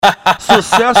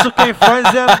Sucesso quem faz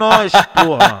é nós,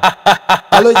 porra.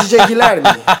 Alô DJ Guilherme,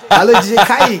 alô DJ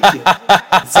Kaique,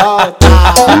 solta.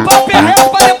 O papo é reto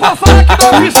pra depois falar que não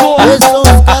avisou. Esses são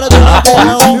os caras do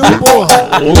Natalão, viu, porra?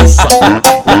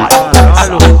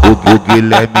 O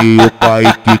Guilherme e o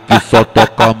Kaique que só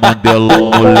toca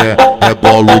mandelão, mulher.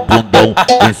 Rebola o bundão,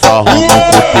 vem sarrando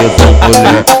com tesão,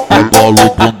 mulher. Rebola o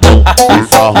bundão, vem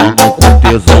sarrando com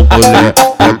tesão, mulher.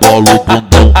 Rebola o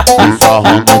bundão, vem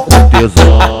sarrando com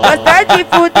tesão. Gosta de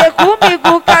fuder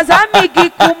comigo, casa amiga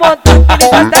com montão. Ele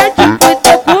gosta de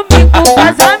fuder comigo,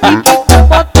 casa amiga com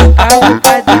montão.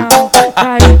 Cavucadão,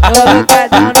 vai,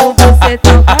 cavucadão no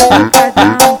bucetão.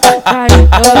 Cavucadão, vai,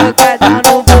 cavucadão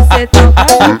no bucetão.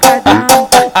 Cavucadão,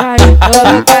 vai,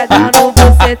 cavucadão no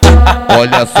bucetão.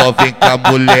 Olha só, vem cá,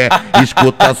 mulher,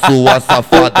 escuta sua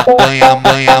safada.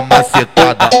 Ganha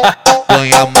macetada,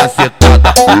 ganha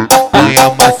macetada, ganha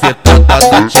macetada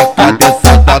na tcheca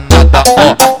dessa danada,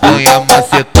 ó. Ganha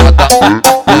macetada,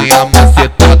 ganha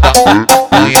macetada,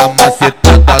 ganha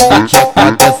macetada na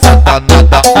tcheca dessa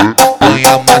danada.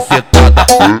 Ganha macetada,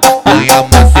 ganha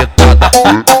macetada,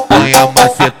 ganha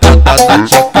macetada na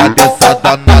tcheca dessa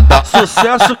danada.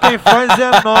 Sucesso quem faz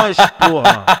é nós,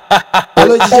 porra.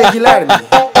 Alô DJ Guilherme,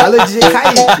 alô DJ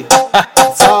Kaique,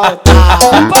 solta.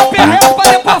 O papo é reto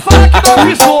pra depois falar que não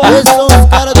avisou. Esses são os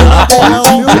caras do Natalão,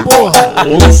 viu, porra?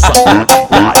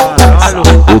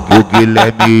 O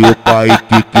Guilherme e o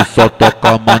Kaique que só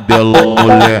toca mandelão,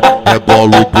 mulher.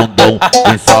 Rebola o bundão,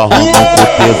 vem sarrando com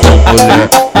tesão, mulher.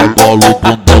 Rebola o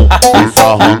bundão, vem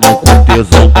sarrando com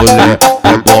tesão, mulher.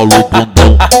 Rebola o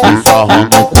bundão, vem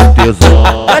sarrando com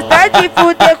tesão. Gosta de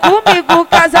fuder comigo,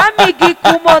 casa amiga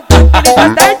com montão. Ele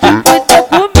gosta de fuder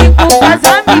comigo, casa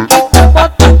amiga com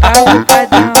montão.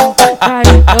 Cavucadão, vai,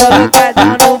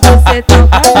 cavucadão no bucetão.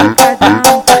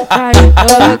 Cavucadão, vai,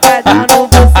 cavucadão no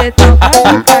bucetão.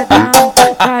 Cavucadão,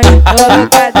 vai,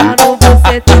 cavucadão no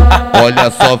bucetão. Olha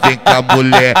só, vem cá,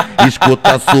 mulher,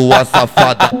 escuta sua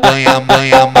safada.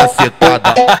 Ganha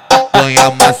macetada.